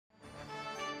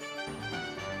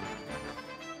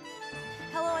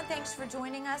Thanks for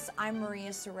joining us. I'm Maria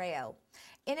Sorreo.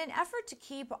 In an effort to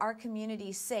keep our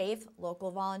community safe,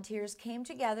 local volunteers came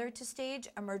together to stage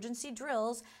emergency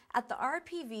drills at the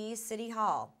RPV City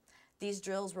Hall. These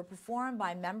drills were performed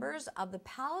by members of the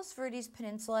Palos Verdes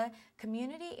Peninsula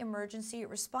Community Emergency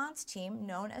Response Team,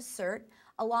 known as CERT,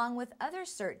 along with other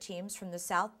CERT teams from the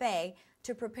South Bay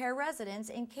to prepare residents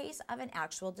in case of an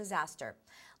actual disaster.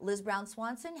 Liz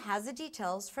Brown-Swanson has the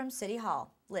details from City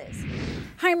Hall. Liz.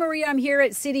 Hi, Maria. I'm here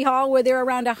at City Hall where there are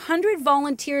around 100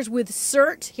 volunteers with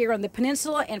CERT here on the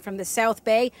Peninsula and from the South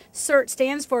Bay. CERT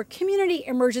stands for Community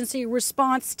Emergency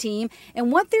Response Team,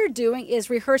 and what they're doing is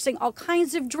rehearsing all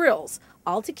kinds of drills,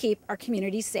 all to keep our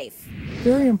community safe.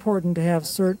 Very important to have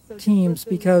CERT teams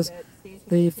because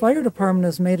the fire department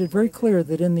has made it very clear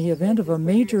that in the event of a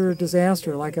major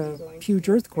disaster like a huge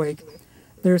earthquake,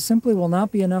 there simply will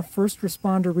not be enough first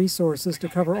responder resources to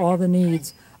cover all the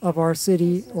needs of our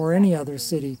city or any other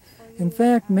city. In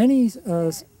fact, many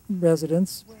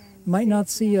residents might not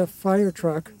see a fire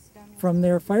truck from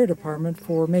their fire department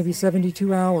for maybe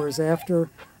 72 hours after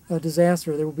a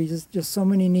disaster. There will be just so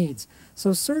many needs.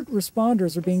 So CERT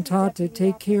responders are being taught to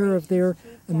take care of their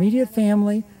immediate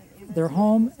family, their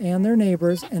home, and their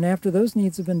neighbors, and after those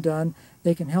needs have been done,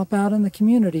 they can help out in the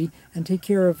community and take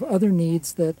care of other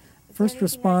needs that first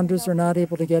responders are not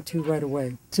able to get to right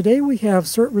away. Today we have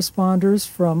CERT responders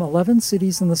from 11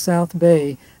 cities in the South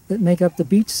Bay that make up the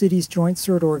Beach Cities Joint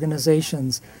CERT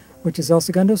organizations, which is El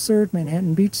Segundo CERT,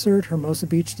 Manhattan Beach CERT, Hermosa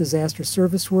Beach Disaster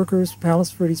Service Workers,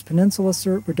 Palos Verdes Peninsula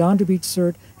CERT, Redondo Beach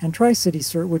CERT, and Tri-City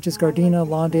CERT, which is Gardena,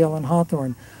 Lawndale, and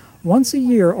Hawthorne. Once a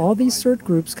year, all these CERT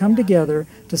groups come together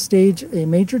to stage a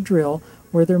major drill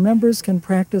where their members can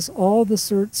practice all the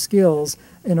CERT skills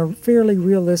in a fairly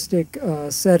realistic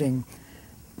setting.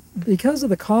 Because of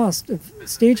the cost of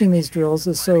staging these drills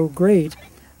is so great,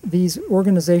 these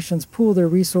organizations pool their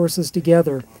resources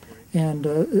together and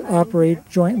operate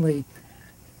jointly.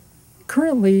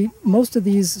 Currently, most of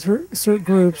these CERT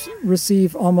groups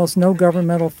receive almost no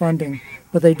governmental funding,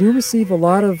 but they do receive a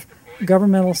lot of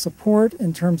governmental support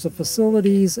in terms of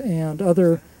facilities and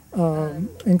other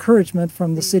encouragement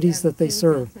from the cities that they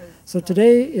serve. So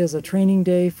today is a training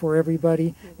day for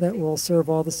everybody that will serve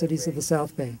all the cities of the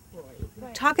South Bay.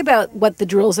 Talk about what the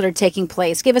drills that are taking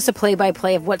place. Give us a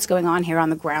play-by-play of what's going on here on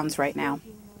the grounds right now.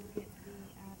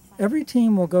 Every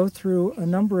team will go through a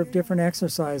number of different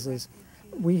exercises.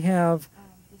 We have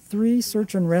 3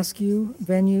 search and rescue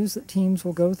venues that teams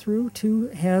will go through,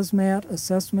 2 hazmat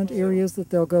assessment areas that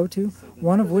they'll go to,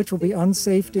 one of which will be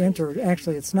unsafe to enter.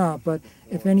 Actually, it's not, but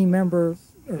if any member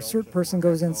or CERT person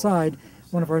goes inside,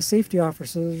 one of our safety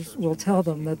officers will tell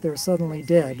them that they're suddenly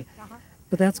dead.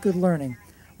 But that's good learning.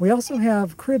 We also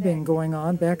have cribbing going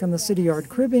on back in the city yard.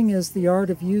 Cribbing is the art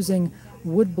of using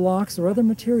wood blocks or other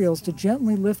materials to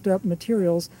gently lift up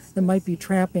materials that might be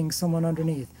trapping someone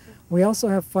underneath. We also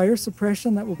have fire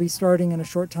suppression that will be starting in a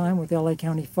short time with LA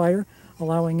County Fire,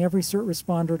 allowing every CERT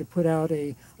responder to put out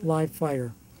a live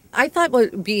fire. I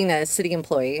thought, being a city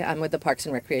employee, I'm with the Parks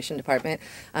and Recreation Department.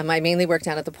 I mainly work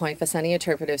down at the Point Vicenty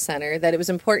Interpretive Center, that it was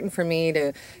important for me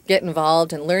to get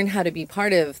involved and learn how to be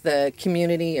part of the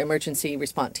Community Emergency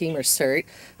Response Team, or CERT,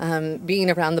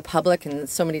 being around the public in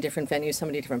so many different venues, so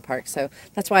many different parks. So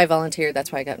that's why I volunteered,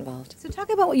 that's why I got involved. So talk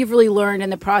about what you've really learned in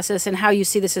the process and how you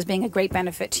see this as being a great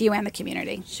benefit to you and the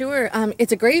community. Sure.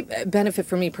 It's a great benefit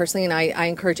for me personally, and I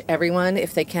encourage everyone,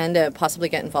 if they can, to possibly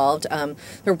get involved. There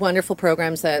are wonderful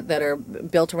programs that are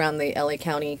built around the LA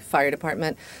County Fire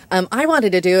Department. I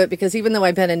wanted to do it because even though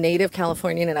I've been a native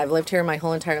Californian and I've lived here my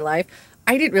whole entire life,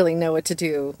 I didn't really know what to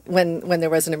do when there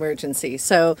was an emergency.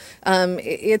 So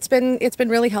it's been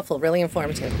really helpful, really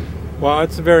informative. Well,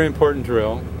 it's a very important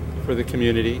drill for the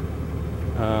community.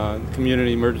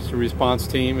 Community Emergency Response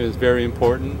Team is very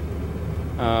important.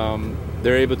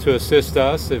 They're able to assist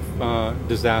us if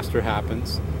disaster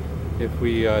happens, if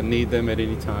we need them at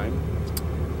any time.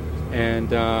 And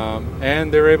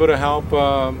they're able to help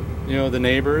the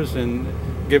neighbors and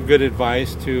give good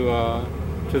advice to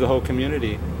the whole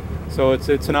community. So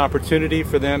it's an opportunity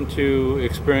for them to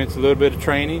experience a little bit of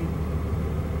training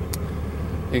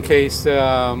in case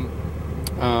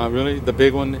really the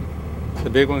big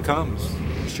one comes.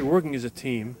 You're working as a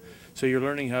team, so you're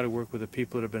learning how to work with the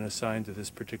people that have been assigned to this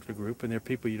particular group, and they're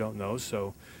people you don't know,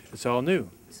 so it's all new.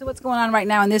 So what's going on right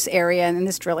now in this area and in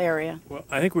this drill area? Well,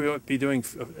 I think we ought to be doing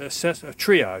a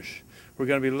triage. We're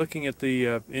going to be looking at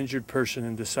the injured person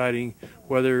and deciding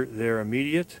whether they're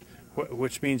immediate,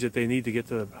 which means that they need to get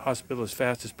to the hospital as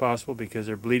fast as possible because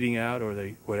they're bleeding out or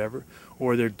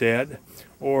or they're dead,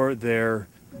 or they're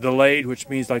delayed, which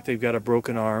means like they've got a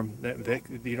broken arm. That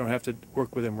you don't have to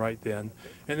work with them right then.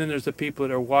 And then there's the people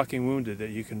that are walking wounded that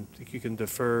you can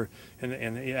defer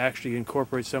and actually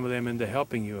incorporate some of them into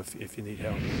helping you if you need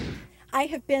help. I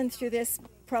have been through this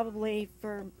probably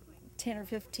for 10 or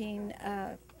 15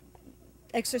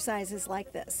 exercises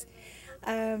like this,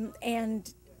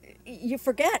 and you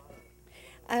forget.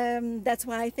 That's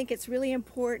why I think it's really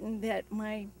important that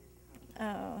my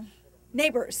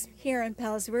neighbors here in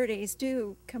Palos Verdes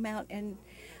do come out and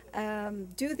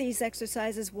do these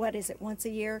exercises. What is it, once a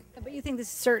year? But you think this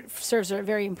serves a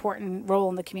very important role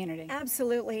in the community?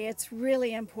 Absolutely, it's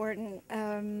really important.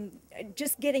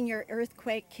 Just getting your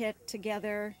earthquake kit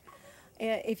together,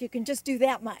 if you can just do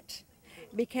that much,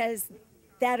 because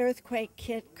that earthquake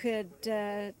kit could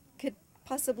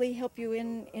possibly help you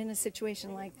in a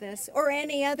situation like this or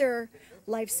any other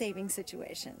life-saving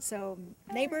situation. So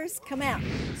neighbors, come out.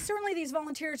 Certainly these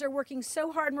volunteers are working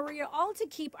so hard, Maria, all to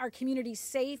keep our community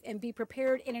safe and be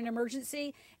prepared in an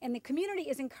emergency. And the community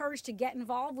is encouraged to get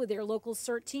involved with their local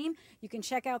CERT team. You can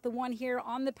check out the one here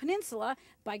on the Peninsula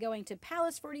by going to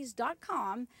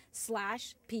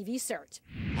palosverdes.com/PVCERT.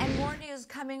 And more news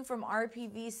coming from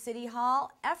RPV City Hall.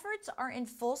 Efforts are in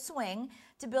full swing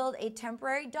to build a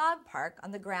temporary dog park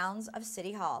on the grounds of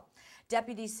City Hall.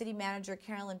 Deputy City Manager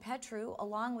Carolyn Petru,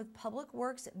 along with Public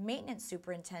Works Maintenance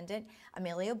Superintendent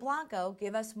Emilio Blanco,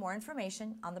 give us more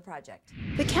information on the project.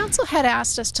 The council had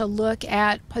asked us to look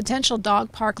at potential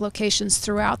dog park locations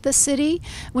throughout the city.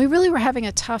 We really were having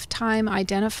a tough time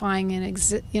identifying an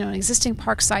existing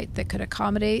park site that could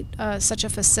accommodate such a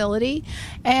facility.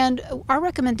 And our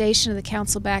recommendation to the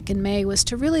council back in May was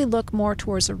to really look more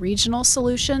towards a regional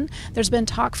solution. There's been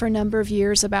talk for a number of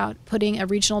years about putting a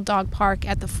regional dog park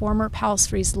at the former Palos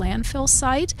Verdes landfill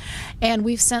site, and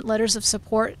we've sent letters of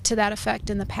support to that effect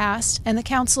in the past, and the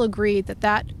council agreed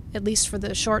that at least for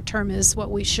the short term, is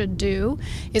what we should do,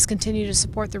 is continue to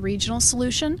support the regional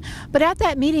solution. But at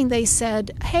that meeting they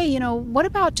said, hey, what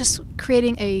about just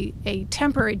creating a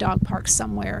temporary dog park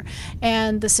somewhere?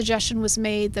 And the suggestion was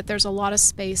made that there's a lot of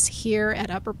space here at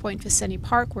Upper Point Vicente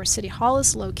Park where City Hall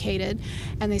is located,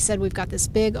 and they said we've got this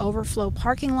big overflow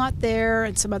parking lot there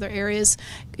and some other areas.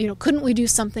 Couldn't we do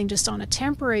something just on a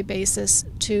temporary basis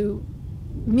to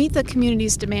meet the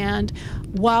community's demand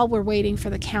while we're waiting for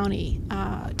the county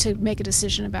to make a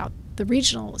decision about the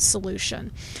regional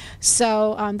solution?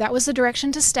 So that was the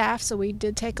direction to staff. So we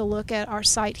did take a look at our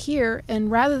site here, and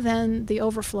rather than the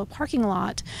overflow parking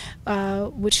lot,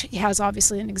 which has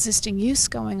obviously an existing use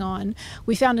going on,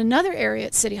 we found another area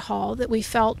at City Hall that we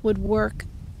felt would work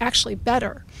actually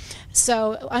better.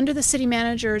 So under the city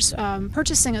manager's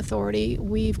purchasing authority,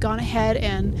 we've gone ahead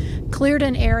and cleared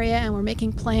an area, and we're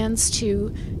making plans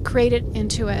to create it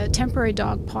into a temporary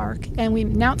dog park, and we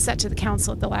announced that to the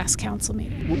council at the last council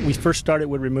meeting. We first started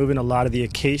with removing a lot of the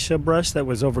acacia brush that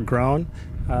was overgrown.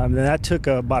 Then that took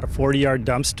about a 40-yard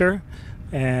dumpster,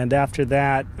 and after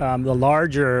that the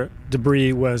larger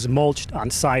debris was mulched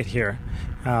on site here.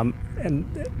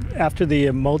 And after the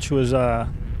mulch was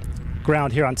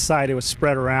ground here on site, it was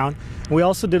spread around. We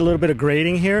also did a little bit of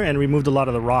grading here and removed a lot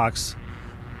of the rocks.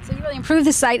 So you really improved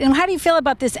the site. And how do you feel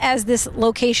about this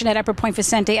location at Upper Point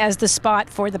Vicente as the spot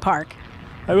for the park?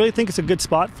 I really think it's a good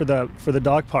spot for the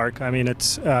dog park. I mean,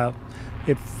 it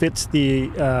fits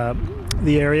the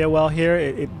area well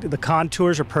here. The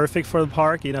contours are perfect for the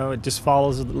park. It just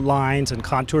follows the lines and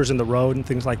contours in the road and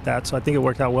things like that. So I think it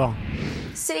worked out well.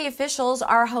 City officials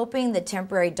are hoping the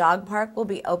temporary dog park will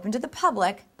be open to the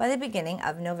public by the beginning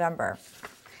of November.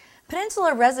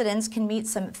 Peninsula residents can meet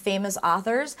some famous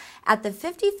authors at the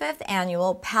 55th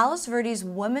annual Palos Verdes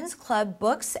Women's Club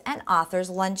Books and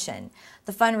Authors Luncheon.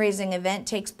 The fundraising event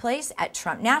takes place at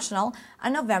Trump National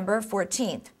on November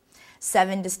 14th.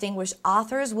 7 distinguished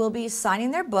authors will be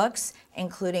signing their books,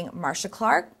 including Marcia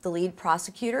Clark, the lead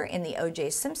prosecutor in the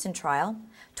O.J. Simpson trial.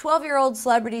 12-year-old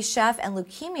celebrity chef and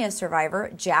leukemia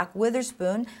survivor Jack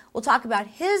Witherspoon will talk about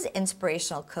his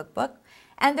inspirational cookbook.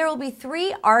 And there will be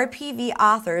 3 RPV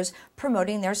authors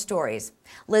promoting their stories.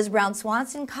 Liz Brown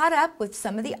Swanson caught up with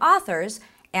some of the authors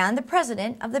and the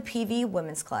president of the PV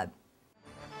Women's Club.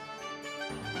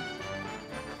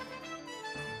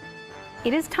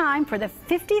 It is time for the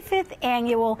 55th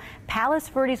annual Palos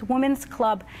Verdes Women's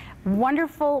Club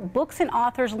wonderful Books and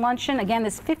Authors Luncheon. Again,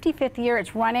 this 55th year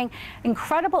it's running.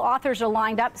 Incredible authors are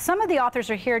lined up. Some of the authors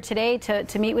are here today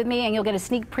to meet with me, and you'll get a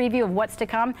sneak preview of what's to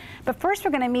come. But first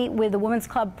we're going to meet with the Women's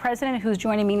Club president, who's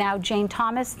joining me now, Jane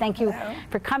Thomas. Thank you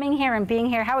for coming here and being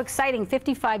here. How exciting,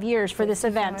 55 years for this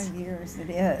event. 55 years it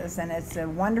is, and it's a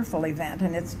wonderful event,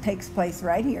 and it takes place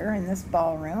right here in this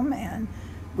ballroom, and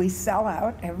we sell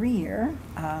out every year.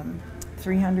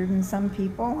 300 and some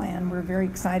people, and we're very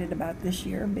excited about this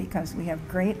year because we have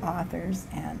great authors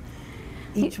and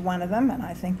each one of them, and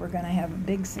I think we're going to have a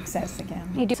big success again.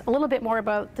 You do a little bit more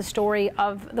about the story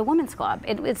of the Women's Club.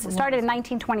 It started in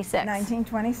 1926.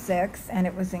 1926, and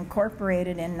it was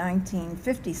incorporated in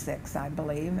 1956, I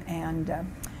believe, and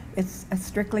it's a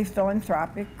strictly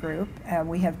philanthropic group.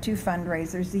 We have 2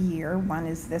 fundraisers a year. One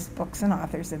is this Books and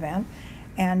Authors event,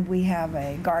 and we have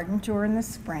a garden tour in the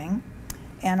spring.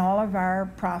 And all of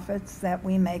our profits that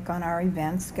we make on our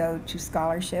events go to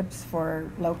scholarships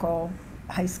for local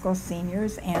high school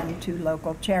seniors and to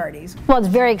local charities. Well, it's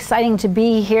very exciting to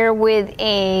be here with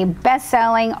a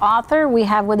best-selling author. We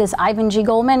have with us Ivan G.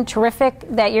 Goldman. Terrific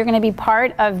that you're going to be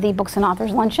part of the Books and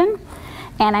Authors Luncheon.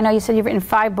 And I know you said you've written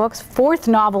 5 books, 4th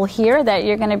novel here that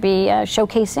you're going to be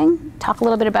showcasing. Talk a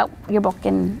little bit about your book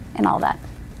and all that.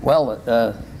 Well,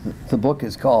 the book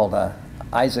is called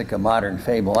Isaac, A Modern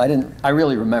Fable. I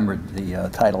really remembered the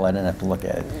title. I didn't have to look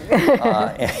at it.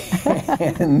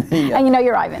 And you know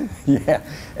you're Ivan. Yeah,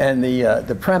 and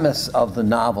the premise of the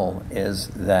novel is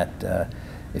that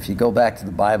if you go back to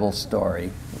the Bible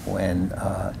story, when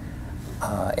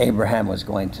Abraham was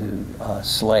going to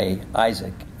slay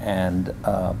Isaac, and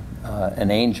an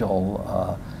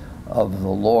angel of the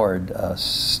Lord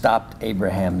stopped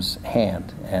Abraham's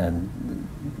hand and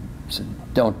said,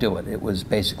 "Don't do it." It was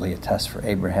basically a test for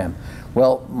Abraham.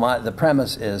 Well, the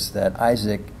premise is that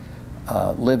Isaac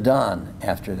lived on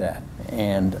after that,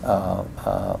 and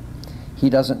he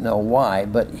doesn't know why,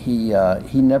 but he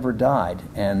never died,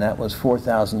 and that was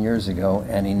 4,000 years ago,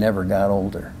 and he never got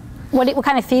older. What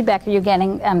kind of feedback are you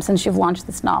getting since you've launched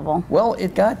this novel? Well,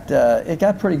 it got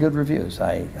pretty good reviews.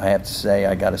 I have to say,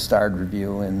 I got a starred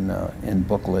review in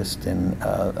Booklist, and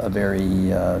a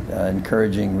very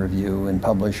encouraging review in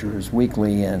Publishers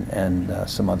Weekly and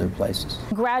some other places.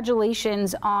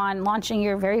 Congratulations on launching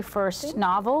your very first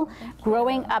novel,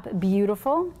 Growing Up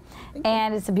Beautiful.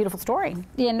 And it's a beautiful story.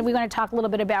 And we're going to talk a little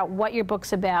bit about what your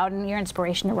book's about and your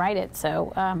inspiration to write it.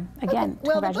 So, again,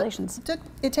 well, congratulations.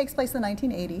 It takes place in the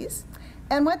 1980s.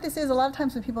 And what this is, a lot of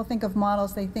times when people think of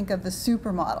models, they think of the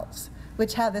supermodels,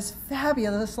 which have this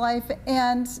fabulous life.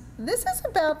 And this is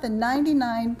about the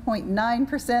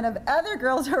 99.9% of other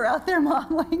girls who are out there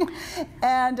modeling.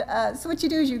 And so what you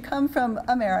do is you come from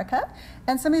America,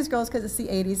 and some of these girls, because it's the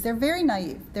 80s, they're very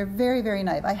naive. They're very, very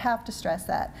naive. I have to stress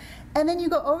that. And then you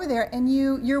go over there, and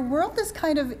your world is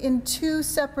kind of in 2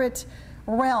 separate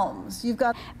realms. You've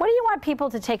got. What do you want people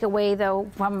to take away, though,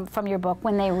 from your book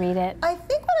when they read it? I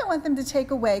think what I want them to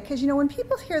take away, because, you know, when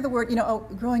people hear the word, you know, oh,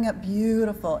 growing up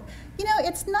beautiful, you know,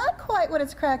 it's not quite what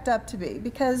it's cracked up to be,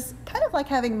 because kind of like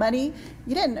having money,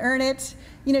 you didn't earn it,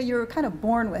 you know, you were kind of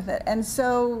born with it. And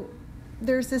so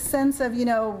there's this sense of, you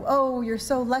know, oh, you're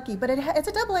so lucky, but it's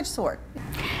a double-edged sword.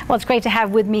 Well, it's great to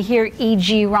have with me here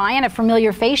E.G. Ryan, a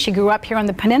familiar face. She grew up here on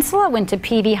the Peninsula, went to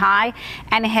PV High,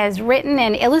 and has written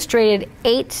and illustrated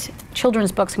 8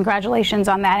 children's books. Congratulations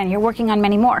on that, and you're working on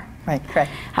many more. Right, correct.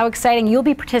 How exciting. You'll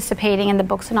be participating in the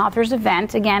Books and Authors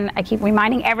event. Again, I keep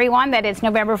reminding everyone that it's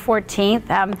November 14th.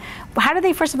 How did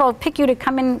they, first of all, pick you to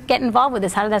come and get involved with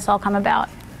this? How did this all come about?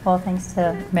 Well, thanks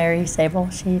to Mary Sable.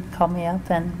 She called me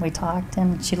up and we talked,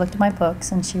 and she looked at my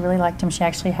books and she really liked them. She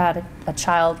actually had a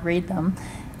child read them,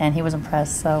 and he was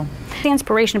impressed. So the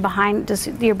inspiration behind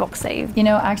your book saved? You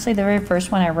know, actually the very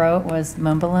first one I wrote was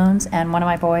moon balloons, and one of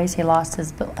my boys, he lost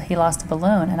a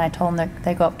balloon, and I told him that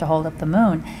they go up to hold up the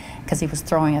moon because he was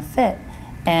throwing a fit.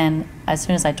 And as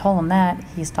soon as I told him that,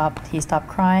 he stopped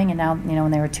crying, and now, you know,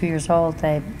 when they were 2 years old,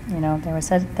 they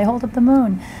said they hold up the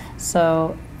moon.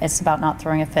 So it's about not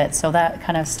throwing a fit. So that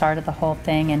kind of started the whole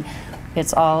thing, and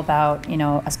it's all about, you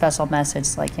know, a special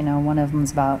message. Like, you know, one of them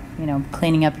is about, you know,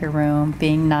 cleaning up your room,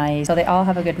 being nice. So they all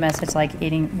have a good message, like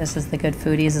eating. This is the Good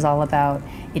Foodies is all about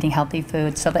eating healthy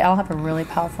food. So they all have a really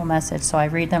powerful message. So I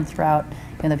read them throughout,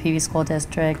 you know, the PV School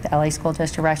District, the LA School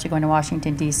District. We're actually going to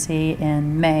Washington, D.C.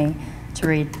 in May to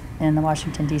read in the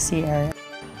Washington, D.C. area.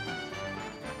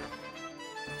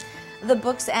 The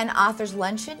Books and Authors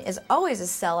Luncheon is always a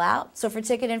sellout, so for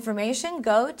ticket information,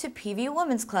 go to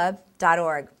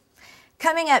pvwomensclub.org.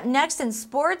 Coming up next in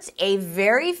sports, a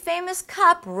very famous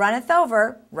cup runneth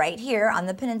over right here on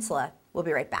the Peninsula. We'll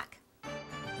be right back.